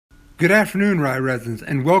Good afternoon, Rye residents,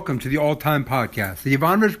 and welcome to the All-Time Podcast. The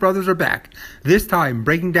Jovanovich Brothers are back, this time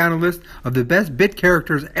breaking down a list of the best bit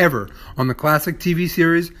characters ever on the classic TV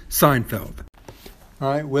series Seinfeld. All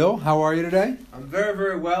right, Will, how are you today? I'm very,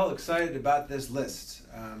 very well excited about this list.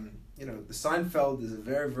 The Seinfeld is a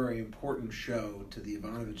very, very important show to the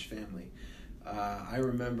Jovanovich family. I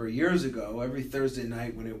remember years ago, every Thursday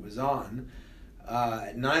night when it was on,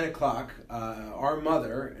 at 9 o'clock, our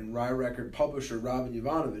mother and Rye Record publisher Robin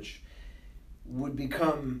Jovanovich would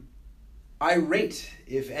become irate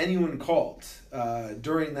if anyone called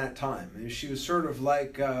during that time. And she was sort of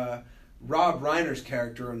like Rob Reiner's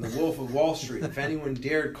character in The Wolf of Wall Street. If anyone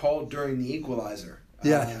dared call during The Equalizer,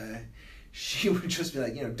 she would just be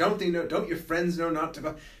like, don't your friends know not to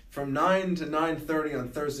call? From 9 to 9:30 on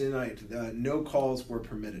Thursday night, no calls were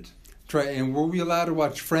permitted. That's right. And were we allowed to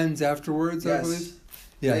watch Friends afterwards, yes. I believe?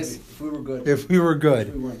 Yes. Maybe, if we were good. If we were good.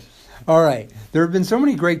 If we weren't. All right. There have been so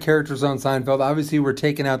many great characters on Seinfeld. Obviously, we're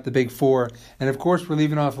taking out the big four. And, of course, we're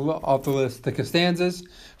leaving off the list the Costanzas,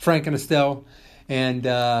 Frank and Estelle,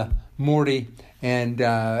 and Morty, and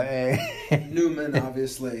Newman,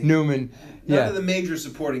 obviously. Newman, None of the major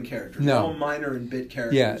supporting characters. No. All minor and bit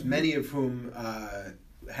characters, many of whom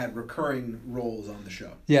had recurring roles on the show.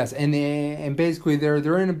 Yes, and basically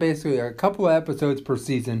they're in basically a couple of episodes per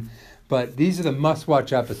season, but these are the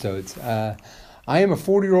must-watch episodes. I am a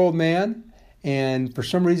 40-year-old man, and for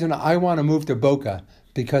some reason I want to move to Boca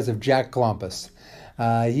because of Jack Klompus.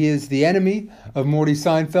 He is the enemy of Morty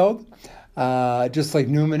Seinfeld, just like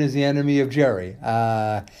Newman is the enemy of Jerry.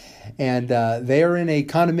 And they are in a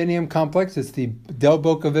condominium complex. It's the Del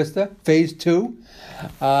Boca Vista, Phase 2.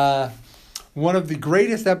 One of the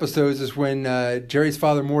greatest episodes is when Jerry's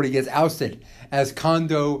father, Morty, gets ousted as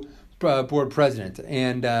condo board president.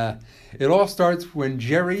 And it all starts when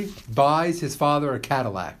Jerry buys his father a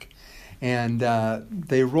Cadillac. And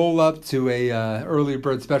they roll up to a early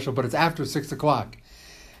bird special, but it's after 6 o'clock.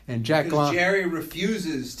 And Jerry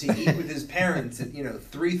refuses to eat with his parents at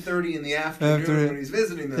 3:30 in the afternoon when he's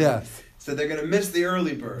visiting them. Yes. So they're going to miss the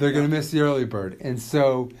early bird. They're going to miss the early bird. And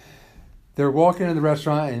so they're walking in the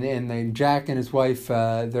restaurant, and then Jack and his wife,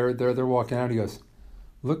 they're walking out. He goes,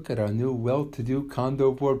 "Look at our new well-to-do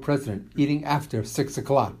condo board president eating after 6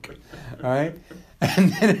 o'clock." All right?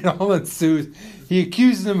 And then it all ensues. He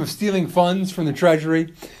accuses them of stealing funds from the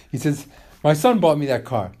treasury. He says, "My son bought me that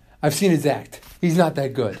car. I've seen his act. He's not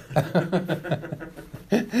that good."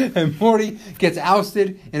 And Morty gets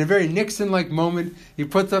ousted in a very Nixon-like moment. He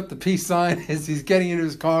puts up the peace sign as he's getting into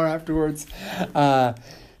his car afterwards.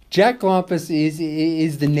 Jack Klompus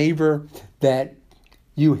is the neighbor that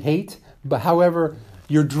you hate, but however,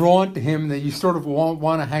 you're drawn to him, that you sort of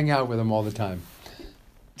want to hang out with him all the time.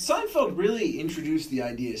 Seinfeld really introduced the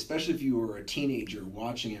idea, especially if you were a teenager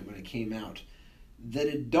watching it when it came out, that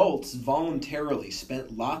adults voluntarily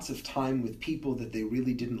spent lots of time with people that they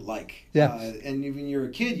really didn't like. Yeah. And when you're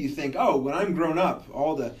a kid, you think, when I'm grown up,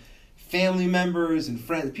 all the family members and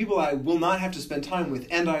friends, people I will not have to spend time with,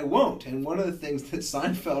 and I won't. And one of the things that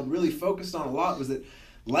Seinfeld really focused on a lot was that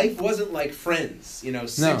life wasn't like Friends,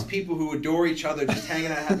 six people who adore each other just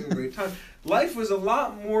hanging out having a great time. Life was a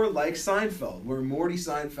lot more like Seinfeld, where Morty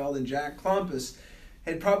Seinfeld and Jack Klompus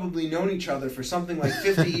had probably known each other for something like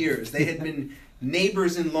 50 years. They had been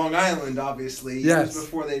neighbors in Long Island, obviously, years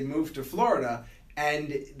before they moved to Florida,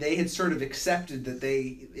 and they had sort of accepted that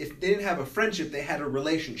if they didn't have a friendship, they had a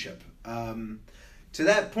relationship. To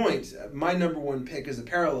that point, my number one pick is a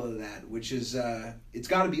parallel to that, which is it's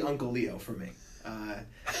got to be Uncle Leo for me.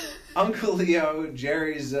 Uncle Leo,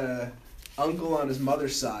 Jerry's uncle on his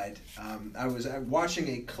mother's side. I was watching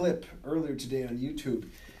a clip earlier today on YouTube.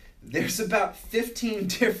 There's about 15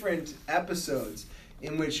 different episodes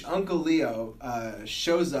in which Uncle Leo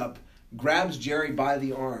shows up, grabs Jerry by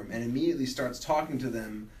the arm, and immediately starts talking to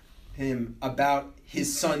him about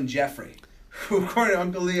his son Jeffrey, who, according to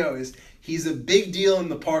Uncle Leo, he's a big deal in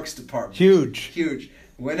the parks department. Huge.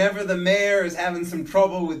 Whenever the mayor is having some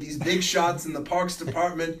trouble with these big shots in the parks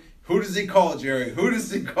department, who does he call, Jerry? Who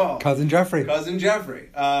does he call? Cousin Jeffrey.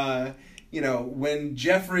 When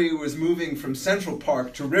Jeffrey was moving from Central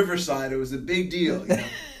Park to Riverside, it was a big deal.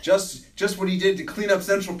 Just what he did to clean up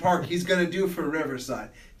Central Park, he's going to do for Riverside.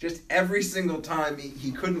 Just every single time,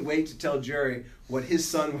 he couldn't wait to tell Jerry what his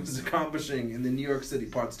son was accomplishing in the New York City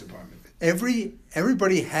Parks Department.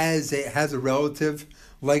 Everybody has a relative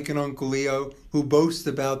like an Uncle Leo who boasts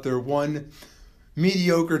about their one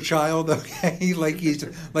mediocre child. Okay, like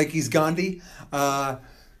he's Gandhi.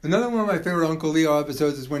 Another one of my favorite Uncle Leo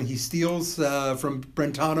episodes is when he steals from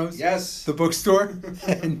Brentano's, Yes. the bookstore,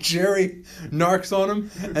 and Jerry narcs on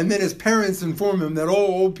him, and then his parents inform him that all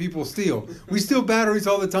old people steal. We steal batteries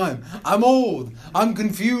all the time. I'm old. I'm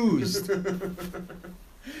confused.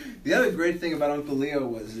 The other great thing about Uncle Leo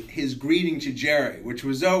was his greeting to Jerry, which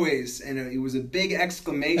was always, and it was a big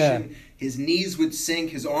exclamation. Yeah. His knees would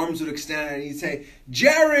sink, his arms would extend, and he'd say,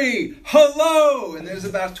 "Jerry, hello!" And there's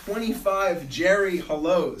about 25 Jerry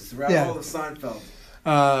hellos throughout all of Seinfeld.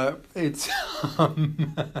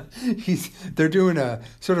 They're doing a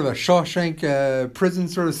sort of a Shawshank prison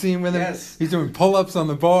sort of scene with him. Yes. He's doing pull-ups on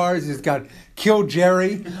the bars. He's got Kill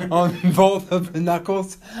Jerry on both of the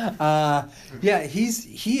knuckles.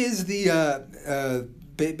 He is the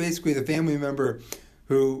basically the family member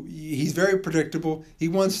who he's very predictable. He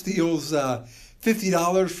once steals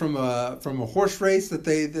 $50 from a horse race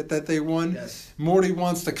that they won. Yes. Morty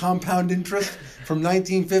wants the compound interest from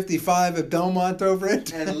 1955 at Belmont over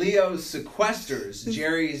it. And Leo sequesters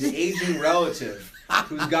Jerry's aging relative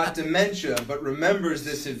who's got dementia but remembers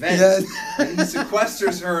this event. Yes. And he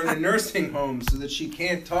sequesters her in a nursing home so that she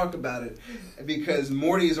can't talk about it because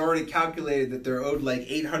Morty has already calculated that they're owed like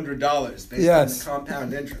 $800 based on the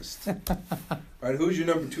compound interest. All right, who's your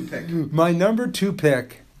number 2 pick? My number 2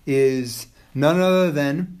 pick is none other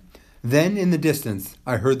than Then in the Distance,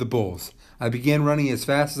 I Heard the Bulls. I began running as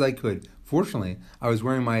fast as I could. Fortunately, I was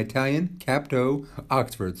wearing my Italian cap-toe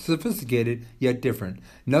Oxfords, sophisticated yet different.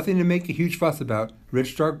 Nothing to make a huge fuss about.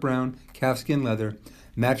 Rich dark brown, calfskin leather,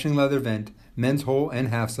 matching leather vent, men's whole and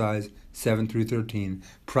half size, 7 through 13.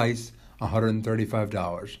 Price,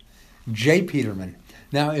 $135. J. Peterman.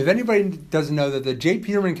 Now, if anybody doesn't know that the J.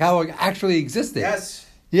 Peterman catalog actually existed. Yes.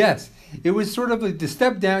 Yes. It was sort of like the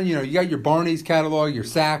step down, you got your Barney's catalog, your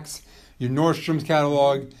Saks, your Nordstrom's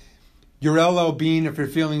catalog, your LL Bean if you're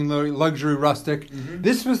feeling luxury rustic. Mm-hmm.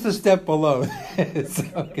 This was the step below.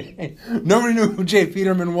 Okay. Nobody knew who J.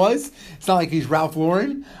 Peterman was. It's not like he's Ralph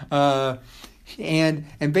Lauren. And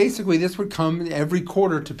basically this would come every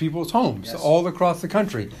quarter to people's homes all across the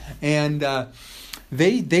country. And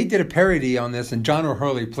they did a parody on this, and John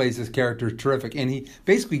O'Hurley plays this character terrific. And he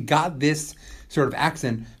basically got this sort of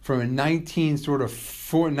accent from a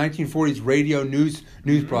 1940s radio news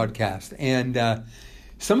broadcast. And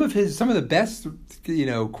some of the best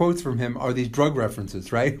quotes from him are these drug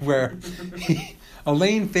references, right? Where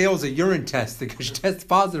Elaine fails a urine test because she tests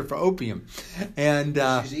positive for opium, and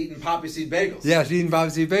she's eating poppy seed bagels. Yeah, she's eating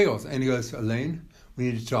poppy seed bagels, and he goes, "Elaine, we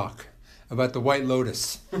need to talk about the White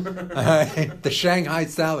Lotus, the Shanghai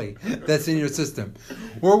Sally that's in your system."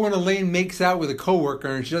 Or when Elaine makes out with a coworker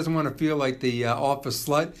and she doesn't want to feel like the office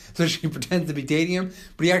slut, so she pretends to be dating him,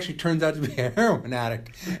 but he actually turns out to be a heroin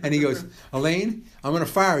addict. And he goes, "Elaine, I'm going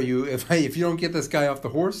to fire you if you don't get this guy off the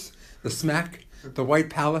horse, the smack, the White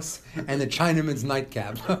Palace, and the Chinaman's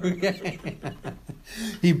nightcap." Okay.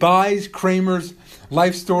 He buys Kramer's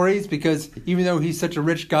life stories because even though he's such a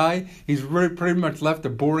rich guy, he's really pretty much left a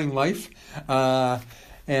boring life.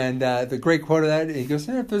 And the great quote of that, he goes,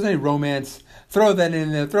 "If there's any romance, throw that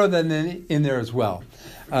in there. Throw that in there as well."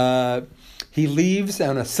 He leaves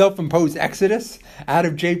on a self-imposed exodus out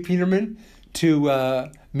of J. Peterman to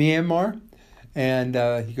Myanmar. And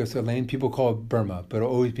he goes, "Elaine, people call it Burma, but it'll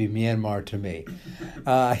always be Myanmar to me."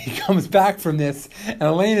 He comes back from this, and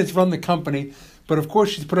Elaine has run the company, but of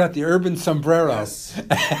course she's put out the urban sombrero as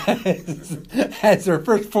her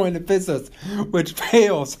first point of business, which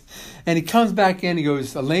fails. And he comes back in, he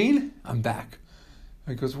goes, "Elaine, I'm back."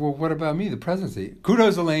 He goes, "Well, what about me, the presidency?"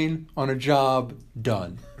 Kudos, Elaine, on a job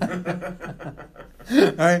done. All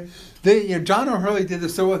right. John O'Hurley did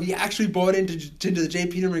this so well. He actually bought into the J.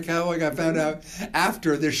 Peterman catalog. I found out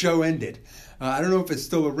after the show ended. I don't know if it's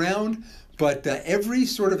still around, but every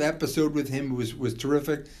sort of episode with him was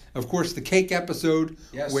terrific. Of course, the cake episode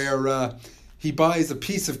where he buys a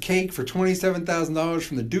piece of cake for $27,000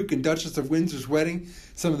 from the Duke and Duchess of Windsor's wedding,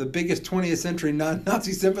 some of the biggest 20th century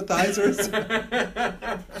Nazi sympathizers.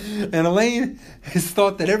 And Elaine has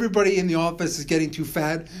thought that everybody in the office is getting too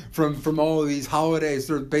fat from all of these holidays,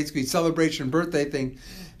 sort of basically celebration birthday thing,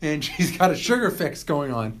 and she's got a sugar fix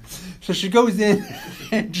going on. So she goes in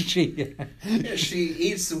and she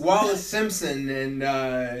eats Wallace Simpson and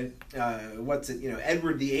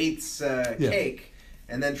Edward VIII's cake.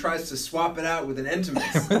 and then tries to swap it out with an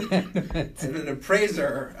Entenmann's. And an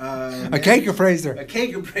appraiser, a cake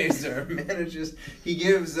appraiser manages. He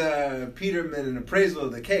gives Peterman an appraisal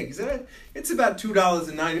of the cake. He said, "It's about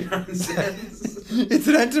 $2.99." It's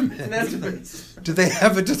an Entenmann's. Do they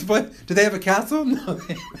have a display? Do they have a castle? No,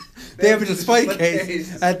 they have a display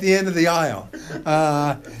case at the end of the aisle.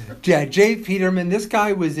 Jay Peterman. This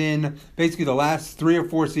guy was in basically the last 3 or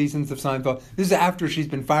 4 seasons of Seinfeld. This is after she's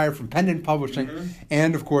been fired from Pendant Publishing,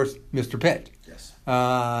 and of course, Mr. Pitt. Yes.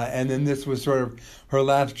 And then this was sort of her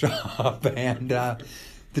last job, and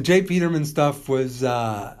the Jay Peterman stuff was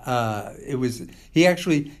it was he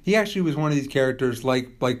actually was one of these characters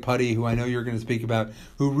like Puddy, who I know you're going to speak about,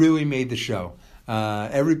 who really made the show.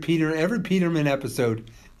 Every Peterman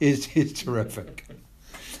episode is terrific.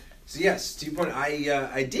 So yes, to your point,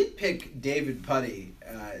 I did pick David Puddy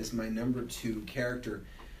as my number 2 character,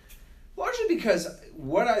 largely because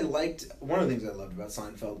one of the things I loved about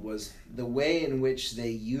Seinfeld was the way in which they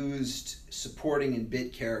used supporting and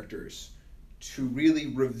bit characters to really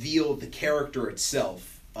reveal the character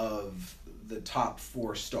itself of the top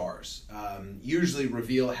 4 stars. Usually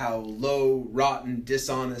reveal how low, rotten,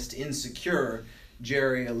 dishonest, insecure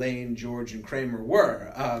Jerry, Elaine, George, and Kramer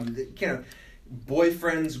were.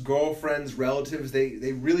 Boyfriends, girlfriends, relatives,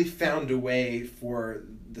 they really found a way for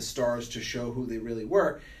the stars to show who they really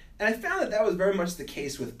were. And I found that was very much the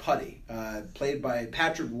case with Puddy, played by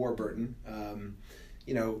Patrick Warburton.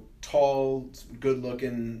 Tall,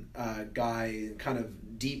 good-looking guy, kind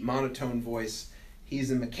of deep, monotone voice. He's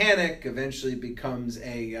a mechanic, eventually becomes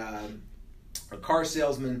a car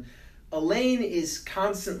salesman. Elaine is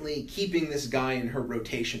constantly keeping this guy in her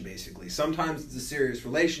rotation, basically. Sometimes it's a serious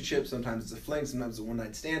relationship, sometimes it's a fling, sometimes it's a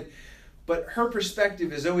one-night stand. But her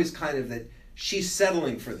perspective is always kind of that she's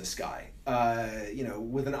settling for this guy,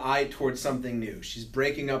 with an eye towards something new. She's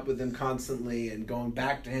breaking up with him constantly and going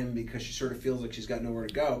back to him because she sort of feels like she's got nowhere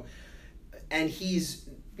to go. And he's,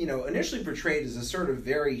 initially portrayed as a sort of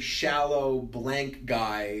very shallow, blank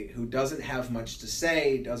guy who doesn't have much to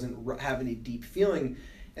say, doesn't have any deep feeling.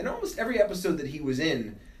 And almost every episode that he was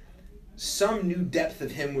in, some new depth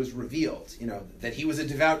of him was revealed. That he was a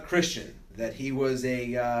devout Christian, that he was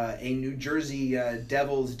a New Jersey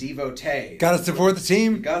Devils devotee. Got to support the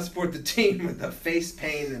team. Got to support the team with the face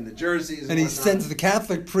paint and the jerseys. And he sends the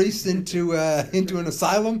Catholic priest into an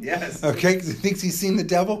asylum. Yes. Okay, because he thinks he's seen the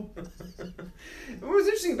devil. What was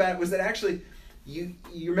interesting about it was that actually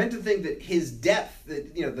you're meant to think that his depth,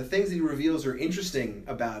 that the things that he reveals are interesting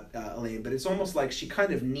about Elaine, but it's almost like she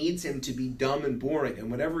kind of needs him to be dumb and boring,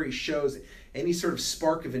 and whenever he shows any sort of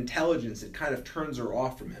spark of intelligence, it kind of turns her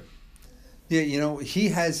off from him. Yeah, he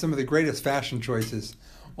has some of the greatest fashion choices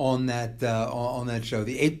on that show.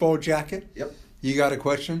 The 8-ball jacket. Yep. You got a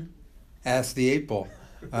question? Ask the 8-ball.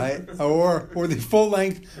 Right? Or the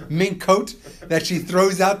full-length mink coat that she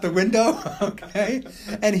throws out the window. Okay,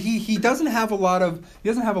 and he doesn't have a lot of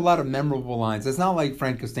memorable lines. It's not like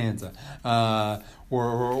Frank Costanza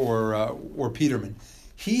or Peterman.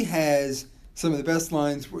 He has some of the best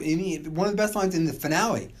lines. One of the best lines in the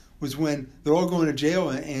finale was when they're all going to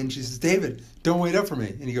jail, and she says, "David, don't wait up for me,"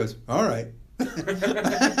 and he goes, "All right."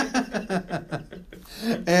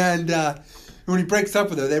 And when he breaks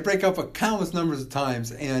up with her, they break up a countless numbers of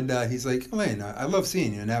times, and he's like, "Elaine, I love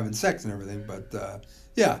seeing you and having sex and everything, but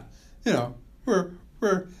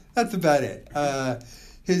we're that's about it."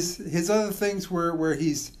 His other things where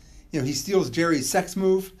he's he steals Jerry's sex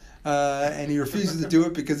move, and he refuses to do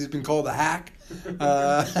it because he's been called a hack.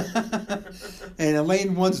 And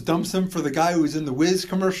Elaine once dumps him for the guy who was in the Wiz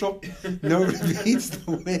commercial. Nobody beats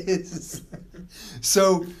the Wiz.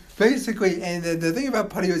 So basically, and the thing about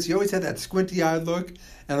Puddy was he always had that squinty-eyed look.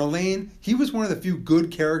 And Elaine, he was one of the few good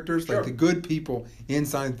characters, like the good people in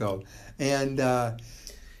Seinfeld. And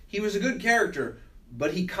he was a good character,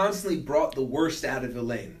 but he constantly brought the worst out of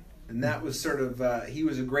Elaine. And that was sort of, he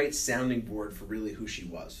was a great sounding board for really who she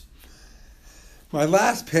was. My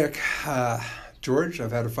last pick, George,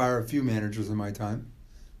 I've had to fire a few managers in my time.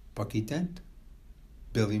 Bucky Dent,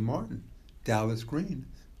 Billy Martin, Dallas Green,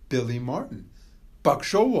 Billy Martin, Buck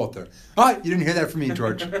Showalter. All right, you didn't hear that from me,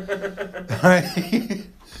 George. All right.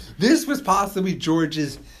 This was possibly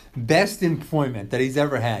George's best employment that he's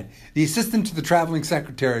ever had. The assistant to the traveling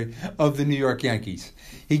secretary of the New York Yankees.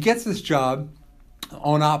 He gets this job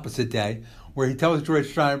on opposite day where he tells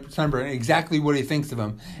George Steinberg exactly what he thinks of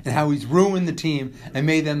him and how he's ruined the team and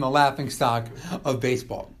made them the laughingstock of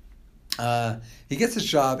baseball. He gets this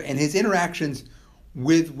job, and his interactions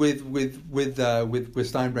with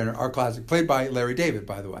Steinbrenner, our classic, played by Larry David,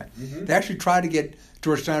 by the way. Mm-hmm. They actually tried to get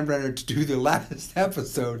George Steinbrenner to do the last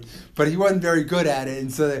episode, but he wasn't very good at it,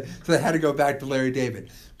 and so they had to go back to Larry David.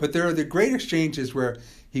 But there are the great exchanges where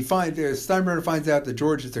Steinbrenner finds out that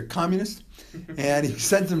George is a communist, and he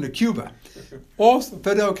sends him to Cuba. Also,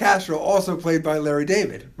 Fidel Castro, also played by Larry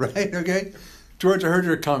David, right? Okay, George, I heard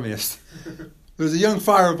you're a communist. There's a young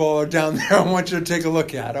fireballer down there I want you to take a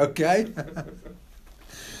look at, okay?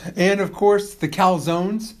 And, of course, the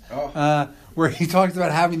calzones, where he talks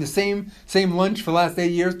about having the same lunch for the last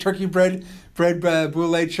 8 years, turkey bread,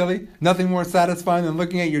 brulee chili. Nothing more satisfying than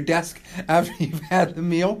looking at your desk after you've had the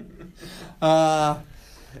meal.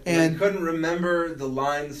 And couldn't remember the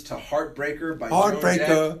lines to Heartbreaker by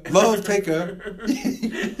Heartbreaker, Love Taker.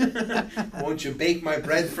 Won't you bake my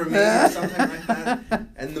bread for me, or something like that.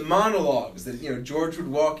 And the monologues that George would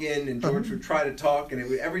walk in and George would try to talk, and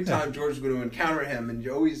every time George was going to encounter him, and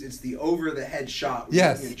it's the over the head shot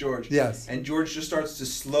with George. Yes. And George just starts to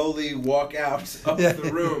slowly walk out of the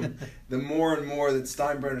room the more and more that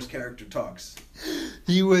Steinbrenner's character talks.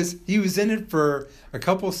 He was in it for a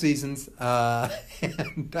couple seasons, and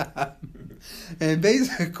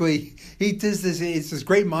basically he does this. It's this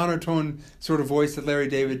great monotone sort of voice that Larry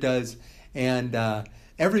David does, and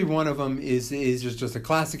every one of them is just a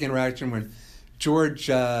classic interaction when George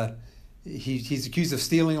he's accused of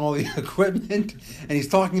stealing all the equipment, and he's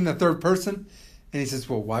talking in the third person, and he says,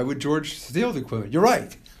 "Well, why would George steal the equipment? You're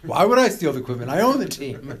right. Why would I steal the equipment? I own the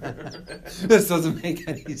team." This doesn't make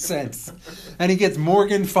any sense. And he gets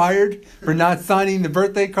Morgan fired for not signing the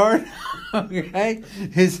birthday card. Okay,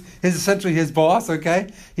 his essentially his boss. Okay,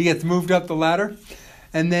 he gets moved up the ladder,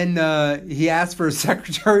 and then he asks for a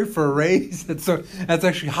secretary for a raise. That's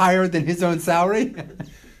actually higher than his own salary.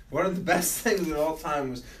 One of the best things of all time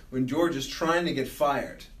was when George is trying to get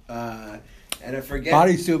fired. And I forget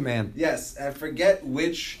Bodysuit Man. Yes, I forget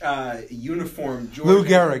which uniform George. Lou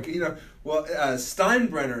Gehrig.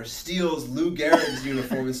 Steinbrenner steals Lou Gehrig's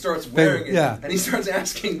uniform and starts wearing it. Yeah. And he starts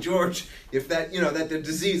asking George if that the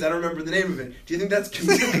disease, I don't remember the name of it. Do you think that's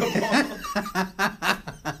communicable?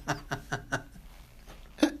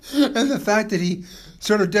 And the fact that he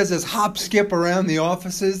sort of does this hop skip around the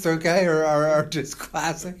offices, okay, are just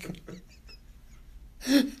classic.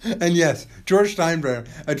 And yes, George Steinbrenner,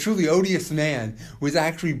 a truly odious man, was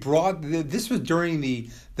actually brought. This was during the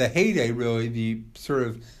heyday, really, the sort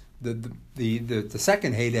of the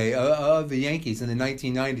second heyday of the Yankees in the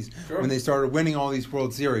 1990s, sure, when they started winning all these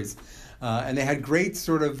World Series, and they had great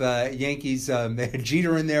sort of Yankees. They had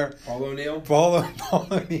Jeter in there, Paul O'Neill. Paul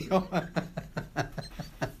O'Neill.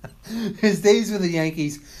 His days with the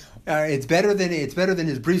Yankees, it's better than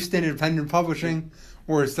his brief stint in independent publishing,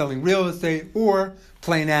 or selling real estate, or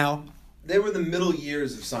Play Now. They were the middle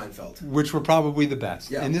years of Seinfeld, which were probably the best.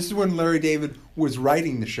 Yeah. And this is when Larry David was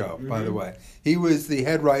writing the show, by the way. He was the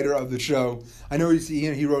head writer of the show. I know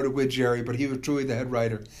he wrote it with Jerry, but he was truly the head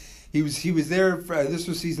writer. He was there. This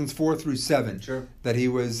was seasons 4 through 7. Sure. That he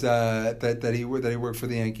was that he worked for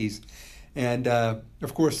the Yankees, and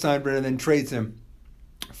of course Steinbrenner then trades him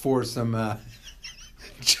for some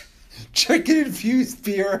chicken-infused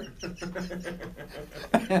beer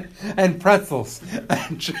and pretzels.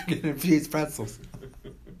 And chicken-infused pretzels.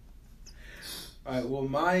 All right, well,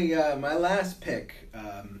 my last pick,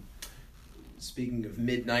 speaking of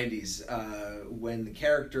mid-'90s, when the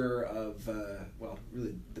character of,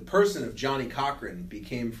 really the person of Johnny Cochran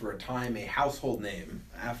became for a time a household name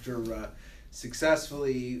after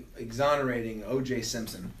successfully exonerating O.J.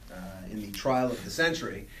 Simpson in the trial of the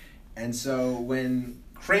century. And so when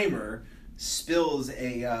Kramer spills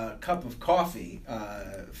a cup of coffee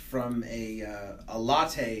from a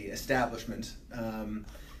latte establishment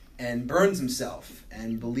and burns himself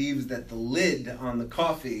and believes that the lid on the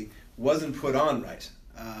coffee wasn't put on right.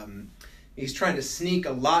 He's trying to sneak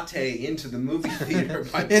a latte into the movie theater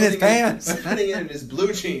by in his pants, putting it in his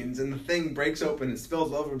blue jeans, and the thing breaks open and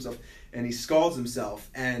spills over himself, and he scalds himself,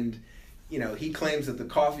 and he claims that the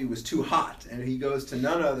coffee was too hot, and he goes to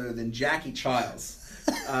none other than Jackie Childs,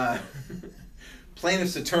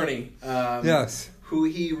 plaintiff's attorney, yes, who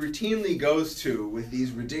he routinely goes to with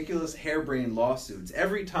these ridiculous harebrained lawsuits,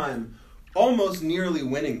 every time almost nearly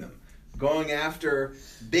winning them, going after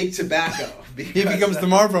Big Tobacco. Because, he becomes the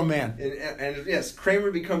Marlboro Man. And yes,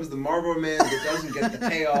 Kramer becomes the Marlboro Man that doesn't get the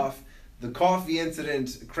payoff. The coffee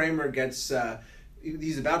incident, Kramer gets...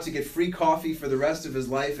 he's about to get free coffee for the rest of his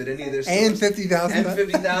life at any of their stores. And $50,000. And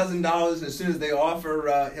 $50,000. And as soon as they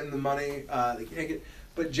offer him the money, they can take it.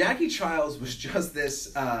 But Jackie Childs was just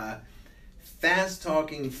this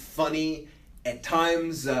fast-talking, funny, at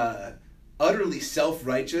times utterly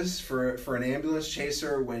self-righteous for an ambulance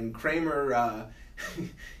chaser when Kramer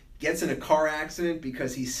gets in a car accident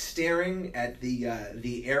because he's staring at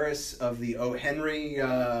the heiress of the O. Henry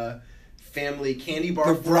family candy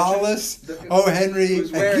bar. The braless O.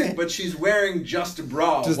 Henry. But she's wearing just a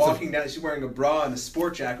bra. She's wearing a bra and a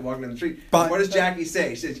sport jacket walking down the street. But what does Jackie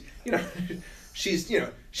say? She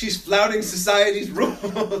says, she's flouting society's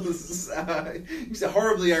rules. He's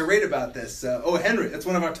horribly irate about this. O. Henry, that's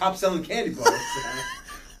one of our top-selling candy bars.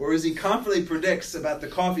 Whereas he confidently predicts about the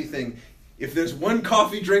coffee thing. If there's one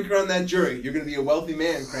coffee drinker on that jury, you're going to be a wealthy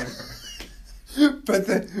man, Kramer. But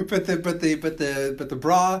the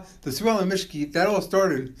bra, the swell and mishki, that all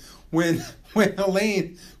started when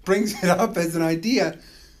Elaine brings it up as an idea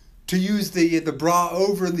to use the bra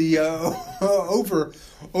over the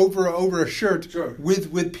over a shirt. Sure.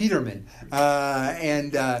 with Peterman,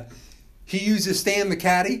 and he uses Stan the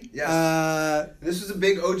caddy. Yes. This was a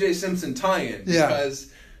big O.J. Simpson tie-in because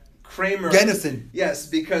Kramer. Dennison. Yes,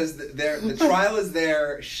 because the trial is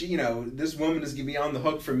there. This woman is going to be on the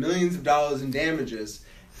hook for millions of dollars in damages,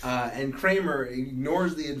 and Kramer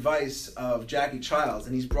ignores the advice of Jackie Childs,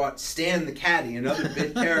 and he's brought Stan the caddy, another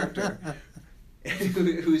bit character,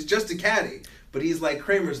 who's just a caddy, but he's like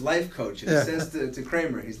Kramer's life coach. And he says to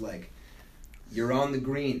Kramer, he's like, "You're on the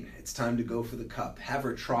green. It's time to go for the cup. Have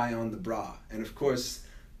her try on the bra." And of course,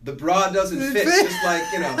 the bra doesn't fit. Just like,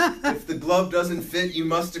 if the glove doesn't fit, you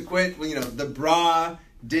must acquit. Well, the bra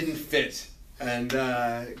didn't fit. And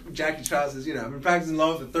Jackie Childs says, I've been practicing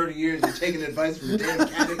law for 30 years. You're taking advice from a damn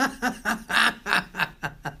caddy.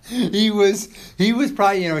 He was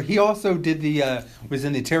probably, he also did was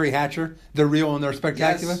in the Terry Hatcher, The Real and They're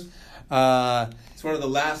Spectacular. Yes. It's one of the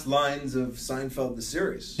last lines of Seinfeld, the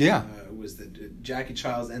series. Yeah. Was that Jackie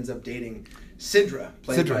Childs ends up dating Sidra,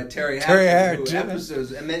 played by Terry Hatcher, who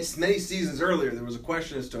episodes, and many seasons earlier, there was a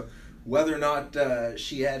question as to whether or not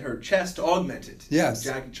she had her chest augmented. Yes.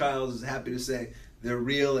 Jackie Childs is happy to say they're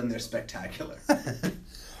real and they're spectacular.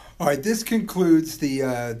 All right, this concludes the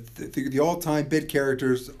all-time bit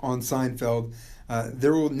characters on Seinfeld.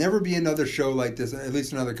 There will never be another show like this, at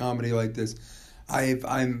least another comedy like this.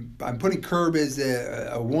 I'm putting Curb as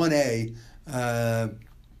a 1A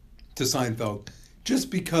to Seinfeld,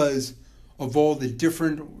 just because of all the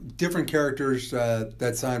different characters that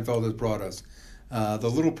Seinfeld has brought us. The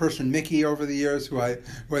little person Mickey over the years, who I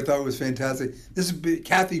thought was fantastic. This is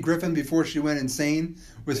Kathy Griffin before she went insane,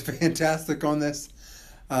 was fantastic on this.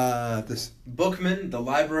 This Bookman, the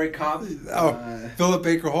library cop. Philip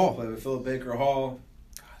Baker Hall. Played with Philip Baker Hall.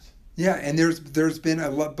 God. Yeah, and there's been a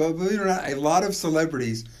lot, believe it or not, a lot of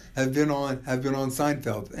celebrities have been on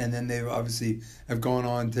Seinfeld, and then they obviously have gone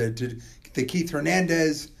on to the Keith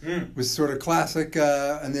Hernandez was sort of classic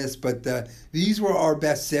in this, but these were our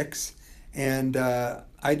best six, and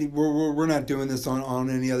we're not doing this on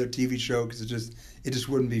any other TV show because it just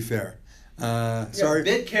wouldn't be fair. Sorry.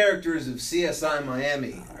 Bit characters of CSI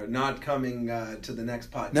Miami are not coming to the next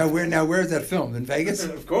podcast. Now where's that filmed? In Vegas?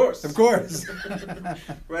 Of course.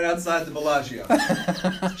 Right outside the Bellagio.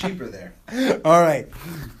 It's cheaper there. All right.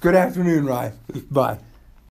 Good afternoon, Rye. Bye.